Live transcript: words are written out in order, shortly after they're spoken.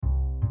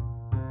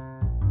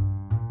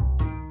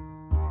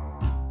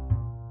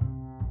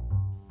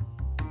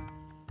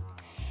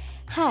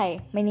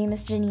Hi, my name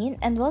is Janine,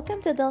 and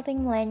welcome to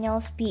Adulting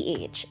Millennials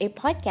PH, a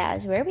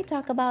podcast where we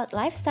talk about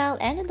lifestyle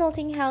and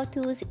adulting how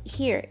to's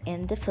here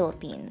in the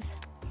Philippines.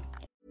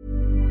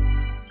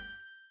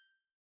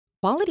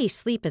 Quality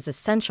sleep is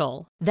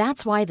essential.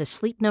 That's why the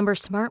Sleep Number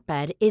Smart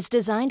Bed is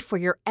designed for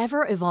your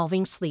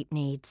ever-evolving sleep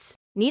needs.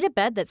 Need a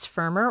bed that's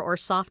firmer or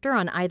softer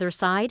on either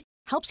side?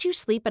 Helps you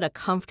sleep at a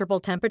comfortable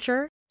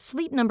temperature?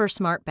 Sleep Number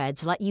Smart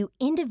Beds let you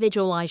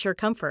individualize your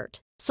comfort,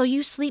 so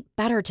you sleep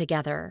better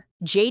together.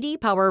 JD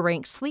Power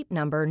ranks Sleep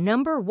Number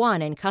number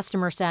one in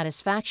customer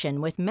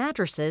satisfaction with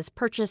mattresses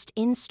purchased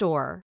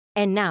in-store.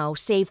 And now,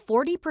 save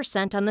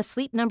 40% on the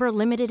Sleep Number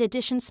Limited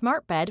Edition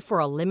Smart Bed for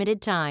a limited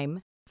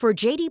time. For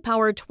JD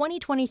Power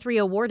 2023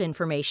 award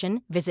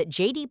information, visit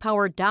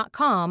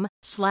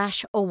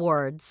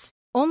jdpower.com/awards.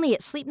 Only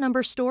at Sleep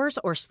Number stores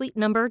or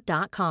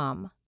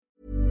sleepnumber.com.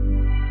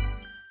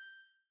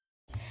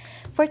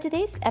 For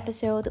today's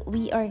episode,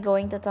 we are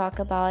going to talk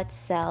about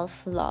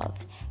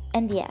self-love.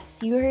 And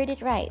yes, you heard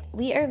it right.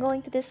 We are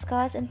going to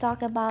discuss and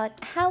talk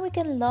about how we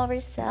can love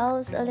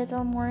ourselves a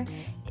little more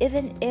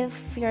even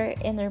if your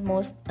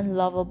innermost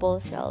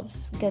unlovable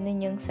selves.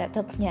 Ganun yung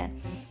setup niya.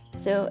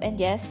 So, and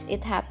yes,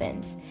 it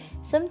happens.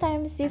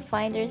 Sometimes we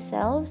find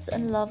ourselves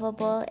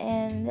unlovable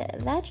and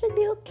that should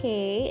be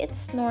okay.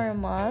 It's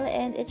normal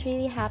and it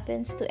really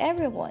happens to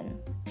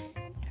everyone.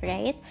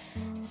 Right?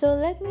 So,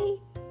 let me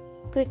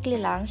quickly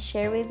lang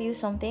share with you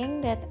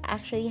something that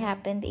actually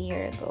happened a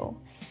year ago.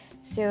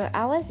 So,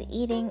 I was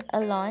eating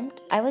lunch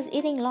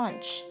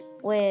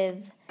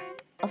with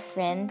a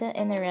friend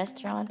in a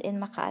restaurant in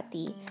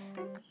Makati.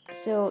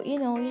 So,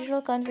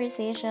 usual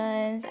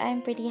conversations.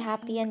 I'm pretty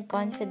happy and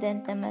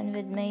confident naman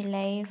with my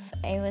life.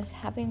 I was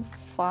having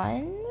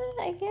fun,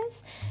 I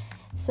guess.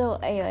 So,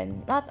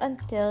 ayun. Not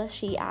until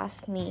she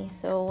asked me,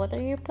 so what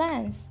are your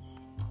plans?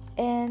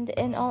 And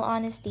in all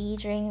honesty,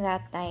 during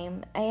that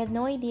time, I had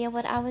no idea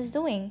what I was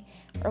doing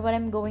or what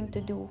I'm going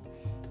to do.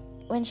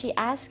 When she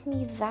asked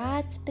me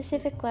that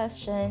specific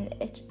question,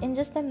 in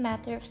just a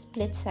matter of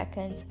split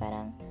seconds,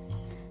 parang,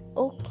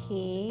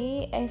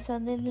 okay, I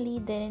suddenly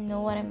didn't know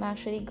what I'm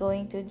actually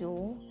going to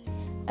do.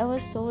 I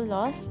was so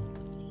lost.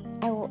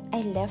 I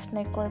left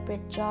my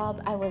corporate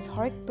job. I was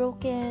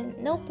heartbroken.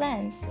 No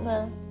plans.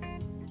 Well,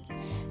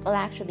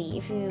 actually,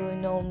 if you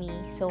know me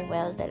so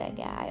well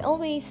talaga, I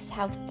always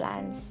have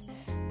plans.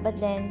 But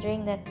then,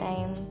 during that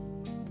time,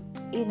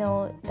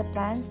 the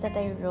plans that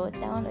I wrote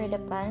down or the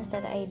plans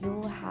that I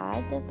do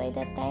had by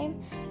that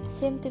time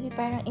seemed to be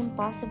parang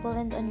impossible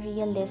and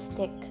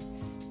unrealistic.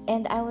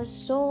 And I was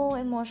so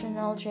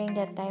emotional during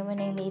that time when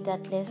I made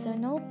that list. So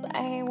nope,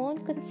 I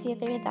won't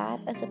consider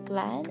that as a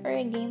plan or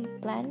a game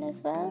plan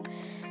as well.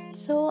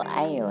 So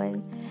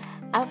ayun.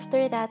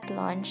 After that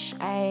lunch,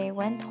 I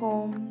went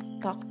home,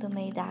 talked to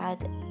my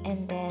dad,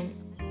 and then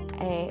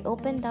I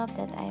opened up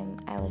that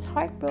I was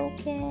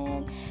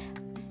heartbroken.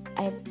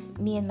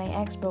 Me and my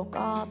ex broke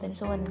up and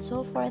so on and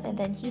so forth. And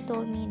then he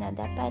told me na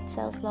dapat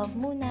self-love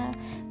muna,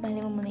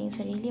 mahalin mo muna yung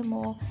sarili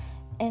mo.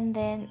 And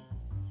then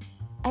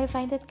I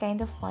find it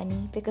kind of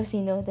funny because he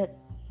knows that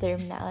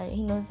term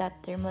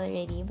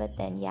already. But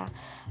then yeah,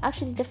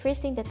 actually the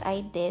first thing that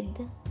I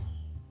did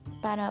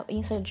para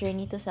yung sa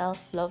journey to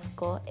self-love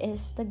ko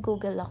is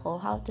nag-google ako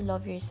how to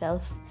love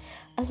yourself.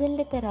 As in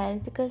literal,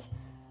 because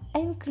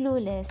I'm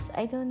clueless.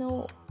 I don't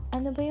know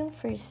ano ba yung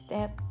first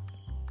step.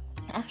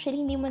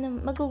 Actually, hindi mo na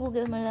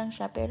mag-google mo lang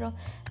siya, pero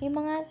may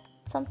mga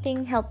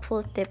something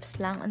helpful tips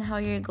lang on how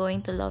you're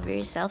going to love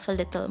yourself a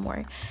little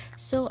more.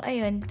 So,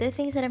 ayun, the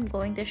things that I'm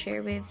going to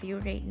share with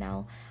you right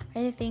now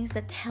are the things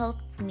that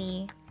help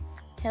me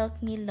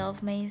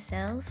love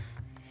myself.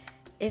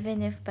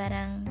 Even if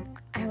parang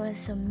I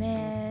was a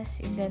mess,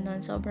 yung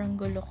ganon, sobrang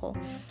gulo ko.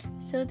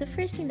 So, the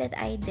first thing that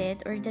I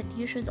did or that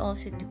you should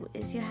also do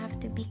is you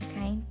have to be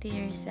kind to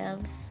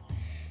yourself.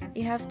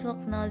 You have to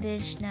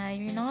acknowledge na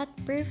you're not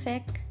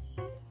perfect.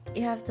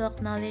 You have to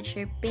acknowledge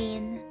your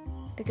pain.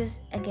 Because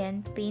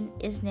again, pain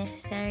is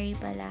necessary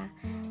pala.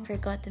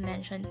 Forgot to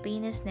mention,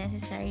 pain is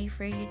necessary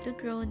for you to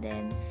grow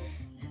then.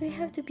 So you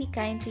have to be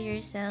kind to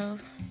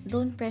yourself.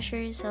 Don't pressure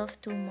yourself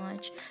too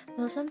much.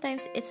 Well,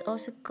 sometimes it's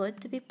also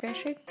good to be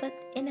pressured, but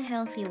in a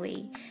healthy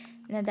way.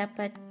 Na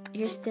dapat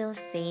you're still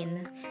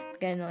sane.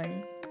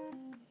 Ganon.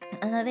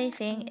 Another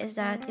thing is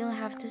that you'll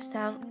have to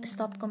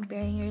stop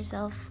comparing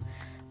yourself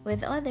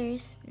with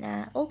others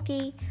na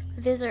okay,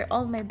 these are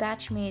all my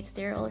batchmates,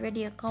 they're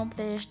already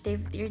accomplished,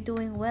 they're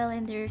doing well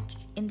in their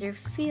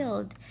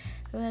field.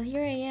 Well,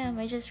 here I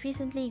am, I just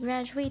recently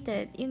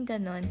graduated, yung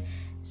ganon.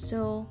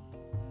 So,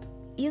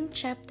 yung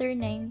chapter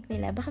 9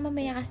 nila, baka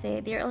mamaya kasi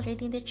they're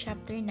already in the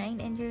chapter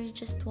 9 and you're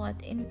just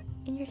in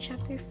your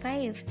chapter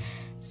 5.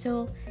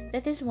 So,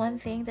 that is one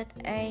thing that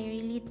I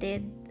really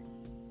did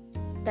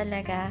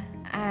talaga.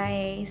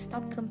 I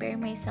stopped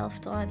comparing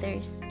myself to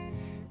others.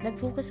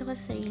 Nag-focus ako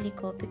sa sarili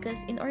ko because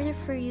in order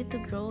for you to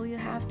grow,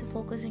 you have to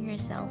focus on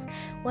yourself.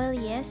 While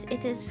yes,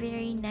 it is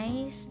very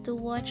nice to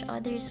watch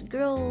others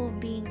grow,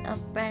 being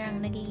parang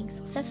nagiging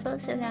successful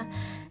sila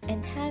and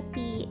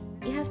happy,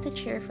 you have to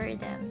cheer for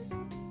them.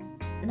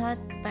 not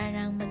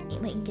parang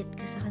mainggit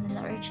ka sa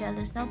kanila or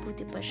jealous na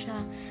buti pa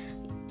siya.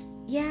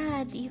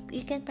 Yeah,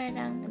 you can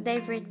parang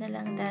divert na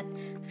lang that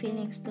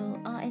feelings to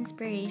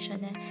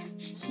inspiration na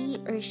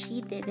he or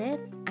she did it,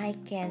 I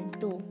can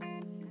too.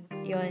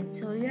 Yun.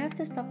 So you have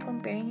to stop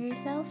comparing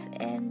yourself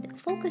and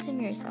focus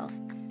on yourself.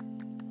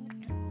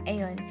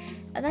 Ayun.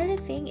 Another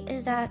thing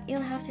is that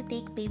you'll have to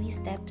take baby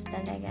steps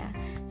talaga.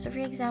 So for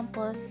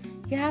example,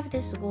 you have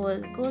this goal.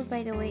 Goal,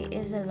 by the way,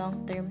 is a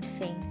long-term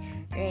thing,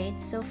 right?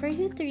 So for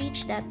you to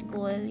reach that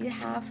goal, you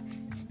have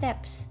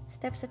steps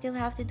that you'll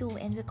have to do,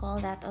 and we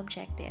call that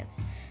objectives.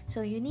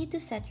 So you need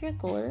to set your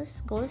goals,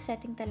 goal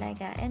setting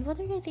talaga, and what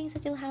are the things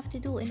that you'll have to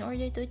do in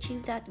order to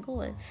achieve that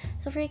goal.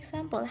 So for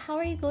example, how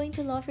are you going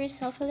to love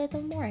yourself a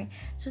little more?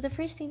 So the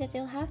first thing that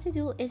you'll have to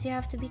do is you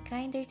have to be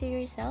kinder to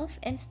yourself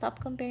and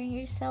stop comparing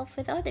yourself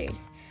with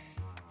others.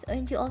 So,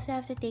 and you also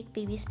have to take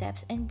baby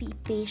steps and be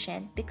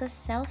patient, because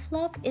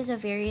self-love is a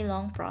very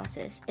long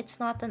process. It's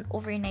not an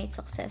overnight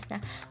success na,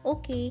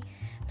 okay,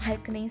 mahal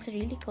ko na yung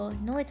sarili ko.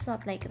 No, it's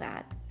not like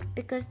that.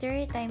 Because there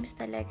are times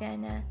talaga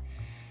na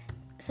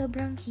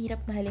sobrang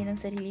hirap mahalin ng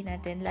sarili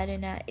natin, lalo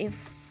na if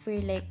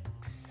we're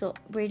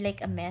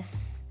like a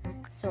mess.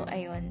 So,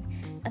 ayun.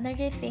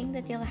 Another thing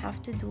that you'll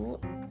have to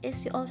do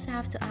is you also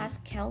have to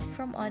ask help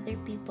from other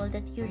people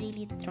that you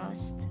really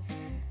trust.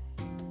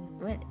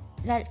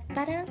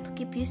 Parang to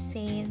keep you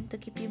sane, to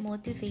keep you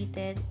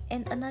motivated.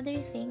 And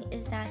another thing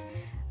is that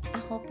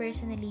ako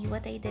personally,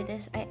 what I did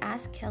is I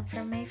asked help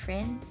from my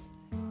friends.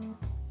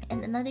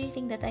 And another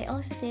thing that I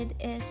also did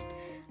is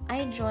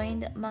I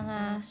joined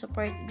mga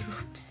support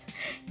groups.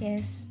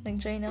 Yes,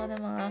 nag-join ako ng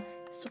mga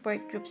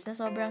support groups na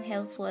sobrang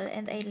helpful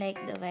and I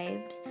like the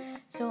vibes.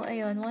 So,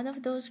 ayun, one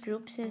of those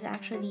groups is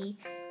actually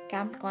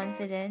Camp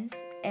Confidence.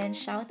 And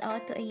shout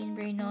out to Ayin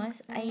Bernos.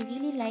 I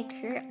really like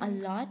her a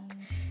lot.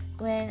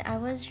 When I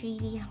was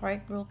really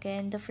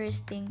heartbroken, the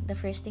first thing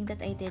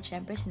that I did,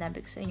 syempre sinabi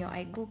ko sa inyo,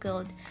 I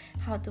googled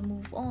how to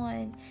move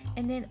on.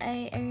 And then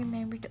I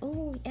remembered,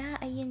 oh yeah,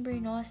 Ayin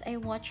Bernos, I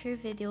watched her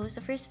videos.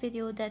 The first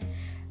video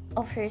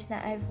of hers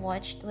na I've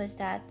watched was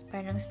that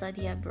parang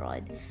study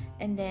abroad.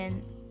 And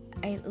then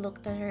I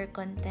looked at her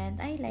content.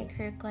 I like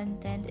her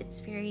content. It's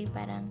very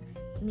parang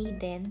me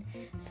din.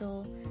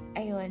 So,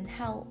 ayun,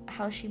 how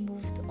she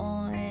moved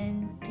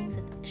on, things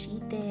that she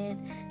did.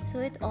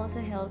 So, it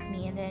also helped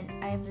me. And then,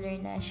 I've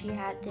learned that she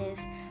had this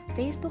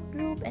Facebook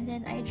group. And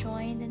then, I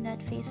joined in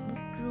that Facebook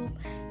group.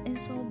 And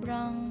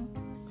sobrang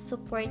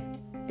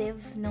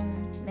supportive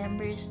nung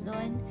members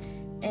doon.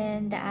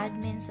 And the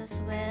admins as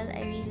well.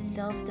 I really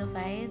love the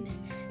vibes.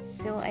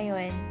 So,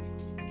 ayun.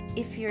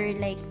 If you're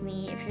like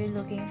me, if you're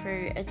looking for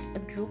a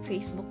group,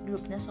 Facebook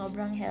group na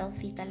sobrang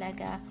healthy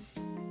talaga,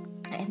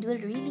 and will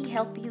really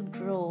help you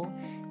grow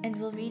and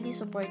will really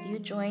support you,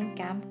 join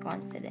Camp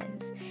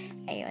Confidence.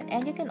 Ayun.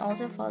 And you can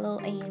also follow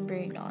Ayin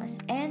Bernos.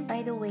 And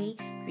by the way,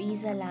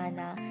 Riza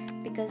Lana,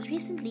 because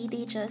recently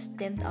they just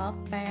teamed up,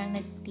 parang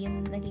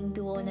naging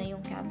duo na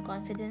yung Camp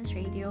Confidence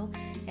Radio,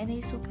 and I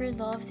super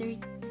love their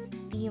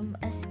team,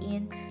 as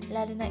in,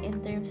 lalo na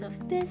in terms of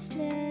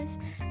business,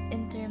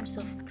 in terms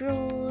of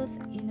growth,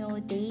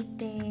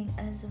 dating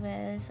as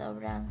well.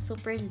 Sobrang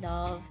super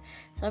love.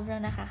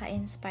 Sobrang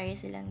nakaka-inspire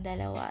silang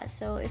dalawa.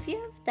 So, if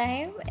you have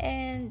time,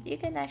 and you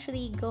can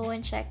actually go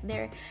and check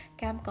their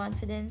Camp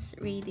Confidence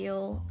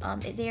Radio.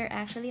 They're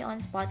actually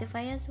on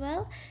Spotify as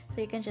well.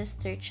 So, you can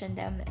just search on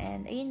them.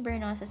 And Ayin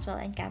Bernos as well,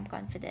 and Camp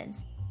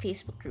Confidence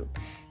Facebook group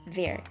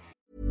there.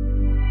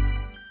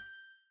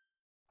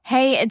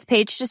 Hey, it's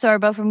Paige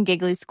DeSorbo from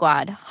Giggly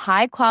Squad.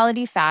 High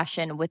quality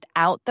fashion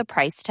without the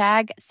price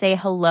tag. Say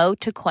hello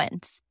to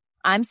Quince.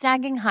 I'm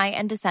snagging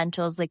high-end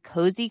essentials like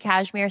cozy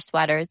cashmere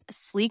sweaters,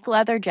 sleek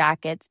leather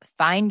jackets,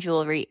 fine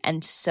jewelry,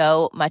 and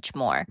so much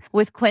more.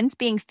 With Quince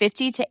being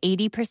 50 to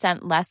 80%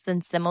 less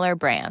than similar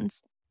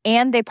brands.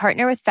 And they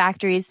partner with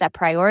factories that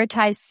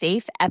prioritize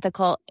safe,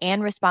 ethical,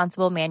 and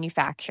responsible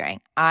manufacturing.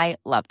 I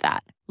love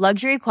that.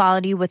 Luxury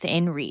quality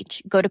within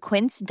reach. Go to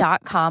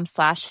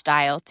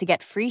quince.com/style to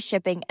get free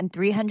shipping and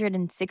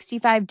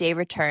 365-day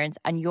returns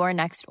on your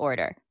next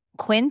order.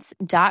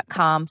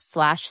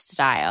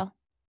 Quince.com/style.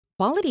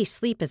 Quality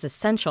sleep is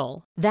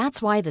essential.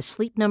 That's why the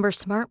Sleep Number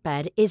Smart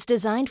Bed is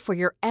designed for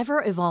your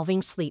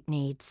ever-evolving sleep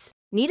needs.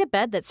 Need a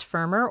bed that's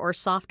firmer or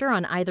softer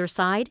on either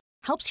side?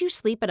 Helps you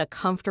sleep at a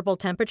comfortable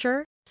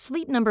temperature?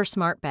 Sleep Number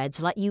Smart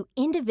Beds let you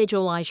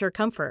individualize your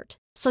comfort,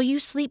 so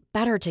you sleep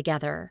better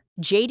together.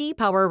 JD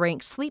Power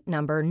ranks Sleep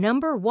Number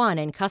number 1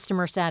 in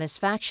customer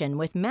satisfaction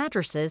with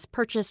mattresses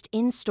purchased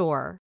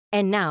in-store.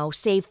 And now,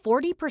 save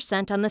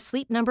 40% on the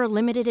Sleep Number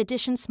Limited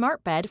Edition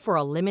Smart Bed for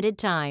a limited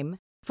time.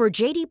 For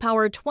JD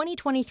Power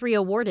 2023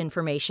 award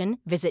information,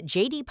 visit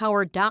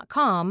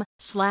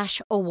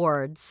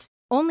jdpower.com/awards.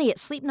 Only at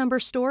Sleep Number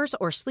stores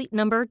or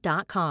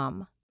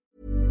sleepnumber.com.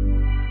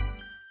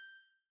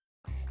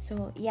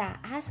 So, yeah,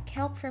 ask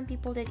help from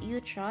people that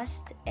you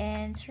trust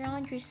and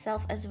surround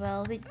yourself as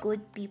well with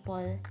good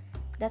people.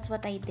 That's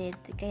what I did.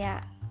 Kaya,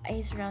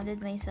 I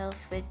surrounded myself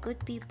with good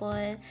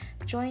people,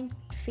 joined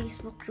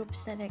Facebook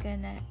groups talaga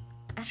na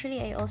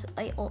actually I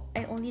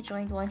only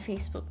joined one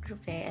Facebook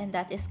group and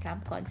that is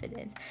Camp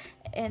Confidence.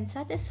 And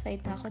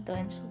satisfied na ako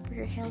doon.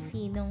 Super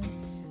healthy nung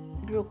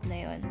group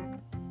na yon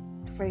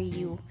for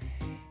you.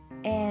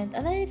 And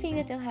another thing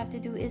that you'll have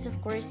to do is, of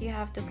course, you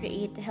have to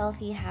create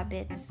healthy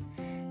habits.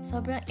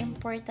 Sobrang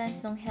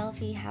important ng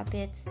healthy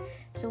habits.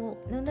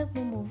 So, nung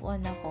nag-move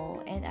on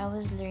ako and I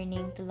was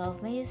learning to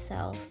love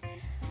myself,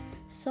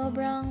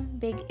 sobrang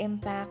big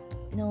impact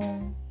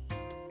nung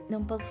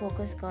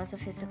pag-focus ko sa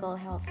physical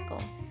health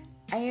ko.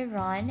 I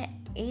run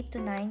 8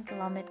 to 9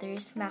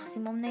 kilometers,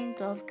 maximum na yung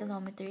 12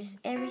 kilometers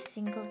every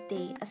single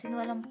day. As in,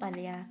 walang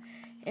palya.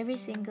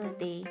 Every single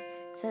day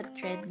sa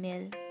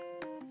treadmill.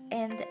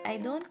 And I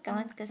don't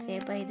count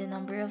kasi by the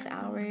number of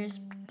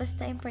hours.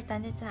 Basta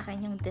importante sa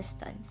akin yung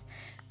distance.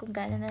 Kung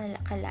gaano na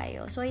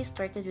kalayo. So I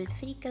started with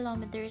 3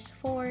 kilometers,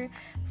 4,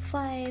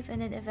 5,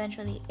 and then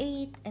eventually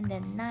 8, and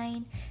then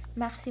 9.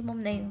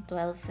 Maximum na yung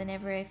 12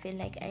 whenever I feel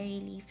like I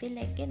really feel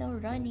like,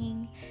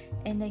 running.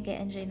 And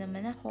nag-enjoy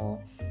naman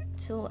ako.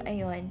 So,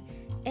 ayun.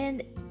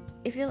 And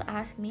if you'll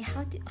ask me,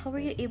 how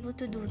were you able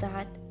to do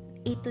that?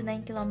 8 to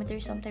 9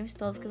 kilometers, sometimes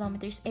 12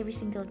 kilometers every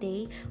single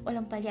day.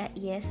 Walang palya.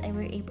 Yes, I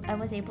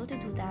was able to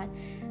do that.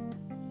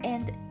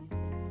 And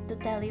to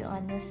tell you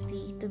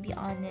honestly, to be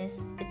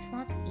honest, it's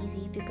not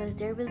easy because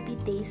there will be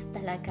days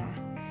talaga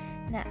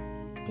na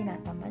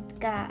tinatamad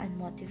ka,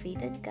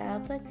 unmotivated ka,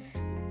 but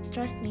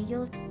trust me,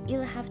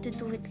 you'll have to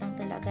do it lang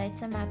talaga.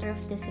 It's a matter of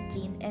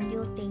discipline and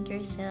you'll thank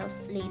yourself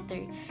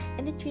later.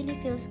 And it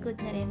really feels good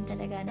na rin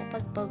talaga na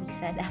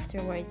pagpawisan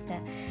afterwards na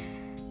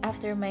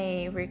after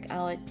my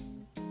workout.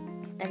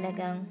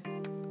 Talagang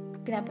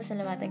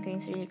pinapasalamatan ko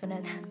yung sarili ko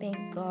na thank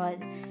God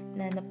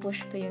na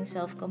na-push ko yung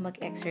self ko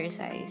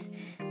mag-exercise.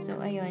 So,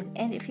 ayun.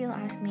 And if you'll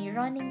ask me,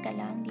 running ka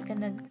lang, di ka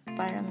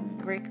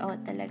parang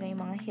workout talaga,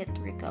 yung mga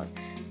HIIT workout.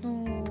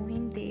 No,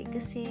 hindi.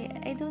 Kasi,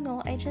 I don't know,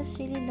 I just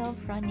really love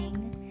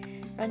running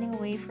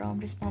away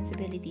from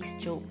responsibilities,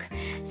 joke.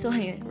 So,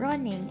 ayun,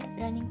 running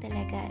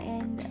talaga.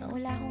 And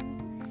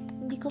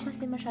hindi ko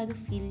kasi masyado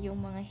feel yung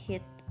mga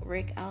HIIT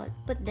workout.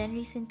 But then,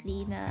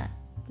 recently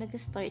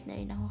nag-start na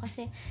rin ako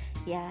kasi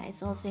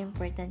it's also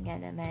important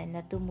nga naman na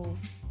to move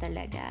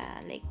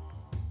talaga, like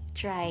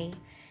try.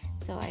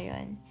 So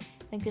ayun,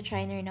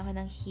 nag-try na rin ako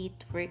ng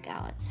HIIT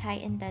workouts,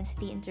 high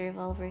intensity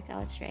interval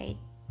workouts, right?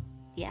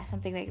 Yeah,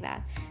 something like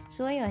that.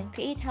 So ayun,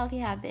 create healthy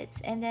habits.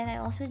 And then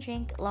I also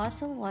drink lots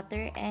of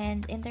water.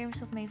 And in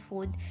terms of my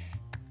food,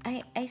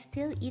 I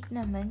still eat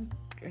naman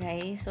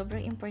rice.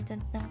 Sobrang important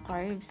ng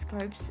carbs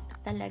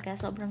talaga,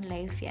 sobrang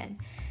life yan.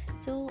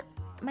 So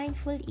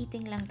mindful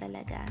eating lang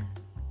talaga.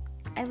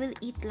 I will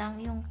eat lang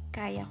yung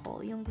kaya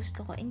ko, yung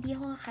gusto ko. Hindi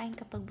ako kakain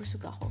kapag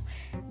busog ako.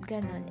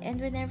 Ganon. And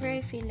whenever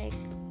I feel like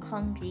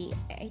hungry,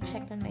 I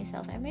check on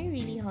myself. Am I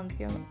really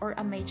hungry or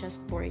am I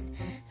just bored?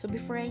 So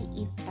before I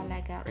eat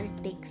talaga or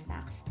take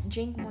snacks,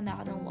 drink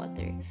muna ako ng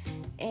water.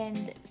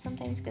 And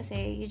sometimes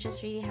kasi, you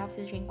just really have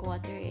to drink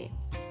water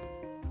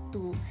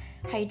to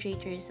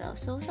hydrate yourself.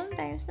 So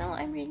sometimes, no,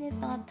 I'm really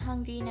not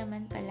hungry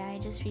naman pala.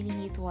 I just really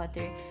need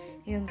water.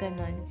 Yung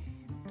ganon.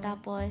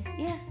 Tapos,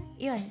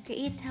 yun,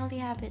 create healthy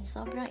habits.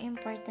 Sobrang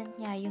important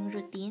niya. Yung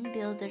routine,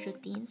 build a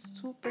routine.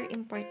 Super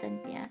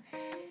important niya.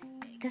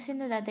 Kasi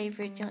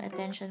nadadivert yung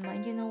attention mo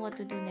and you know what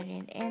to do na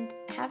rin. And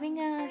having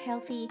a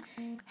healthy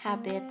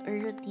habit or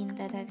routine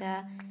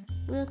talaga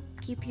will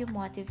keep you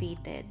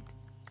motivated.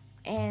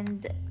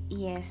 And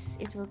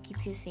yes, it will keep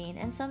you sane.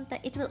 And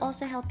sometimes, it will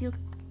also help you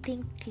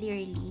think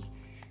clearly,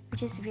 which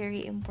is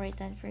very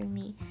important for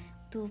me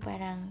to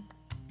parang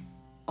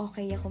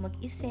okay ako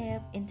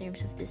mag-isip in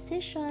terms of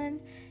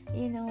decision,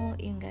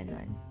 yung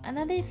ganun.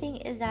 Another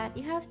thing is that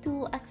you have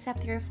to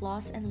accept your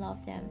flaws and love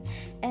them.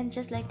 And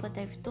just like what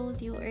I've told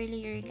you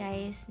earlier,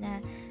 guys,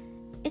 na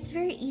it's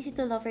very easy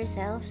to love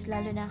ourselves,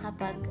 lalo na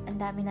kapag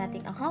ang dami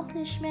nating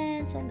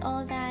accomplishments and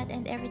all that,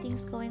 and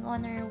everything's going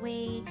on our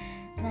way,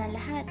 na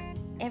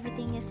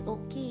everything is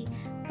okay.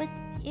 But,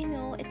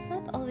 it's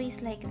not always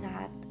like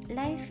that.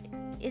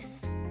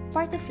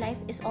 Part of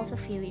life is also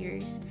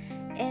failures.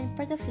 And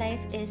part of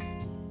life is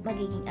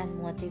magiging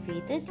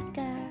unmotivated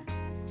ka.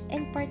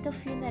 And part of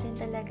you na rin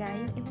talaga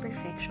yung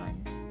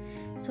imperfections.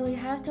 So you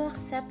have to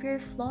accept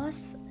your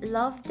flaws,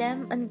 love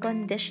them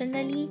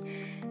unconditionally,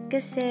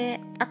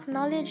 kasi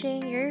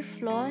acknowledging your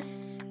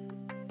flaws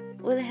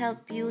will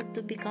help you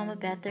to become a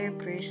better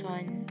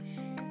person.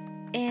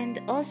 And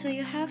also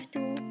you have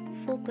to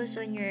focus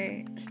on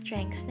your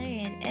strengths na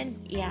rin. And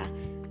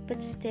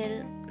but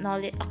still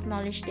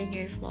acknowledge din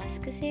your flaws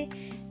kasi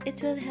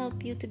it will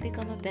help you to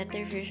become a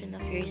better version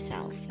of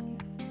yourself.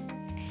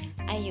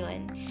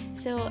 Ayun.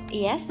 So,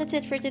 yes, that's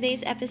it for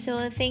today's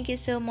episode. Thank you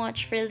so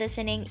much for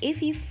listening. If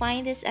you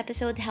find this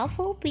episode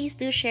helpful, please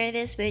do share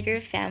this with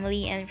your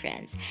family and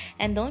friends.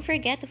 And don't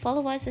forget to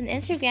follow us on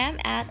Instagram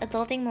at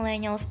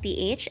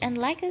AdultingMillennialsPH and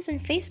like us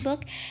on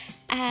Facebook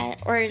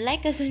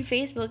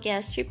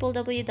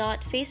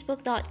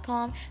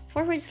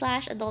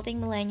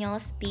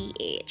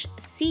www.facebook.com/AdultingMillennialsPH.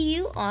 See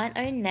you on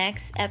our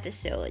next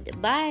episode.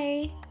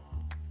 Bye!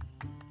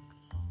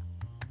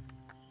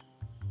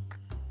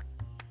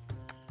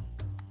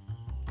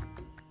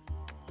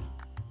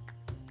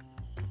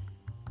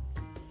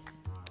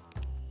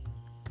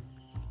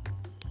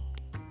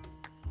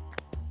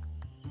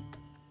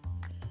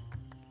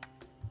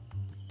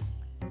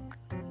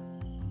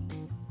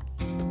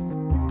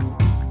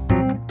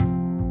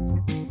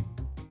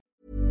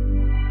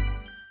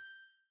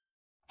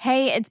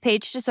 Hey, it's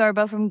Paige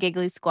DeSorbo from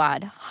Giggly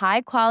Squad.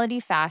 High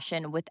quality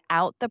fashion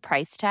without the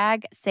price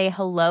tag. Say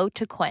hello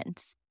to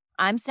Quince.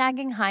 I'm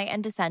snagging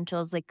high-end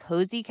essentials like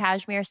cozy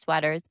cashmere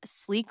sweaters,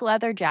 sleek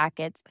leather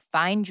jackets,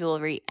 fine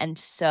jewelry, and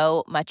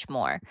so much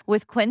more.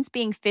 With Quince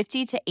being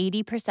 50 to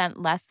 80%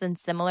 less than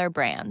similar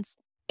brands.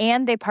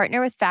 And they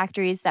partner with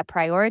factories that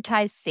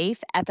prioritize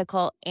safe,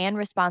 ethical, and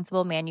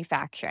responsible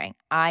manufacturing.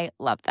 I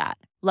love that.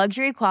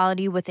 Luxury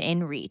quality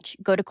within reach.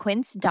 Go to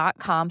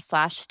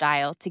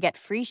quince.com/style to get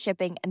free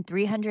shipping and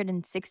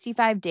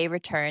 365-day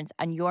returns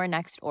on your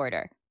next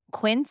order.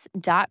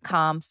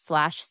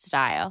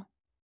 Quince.com/style.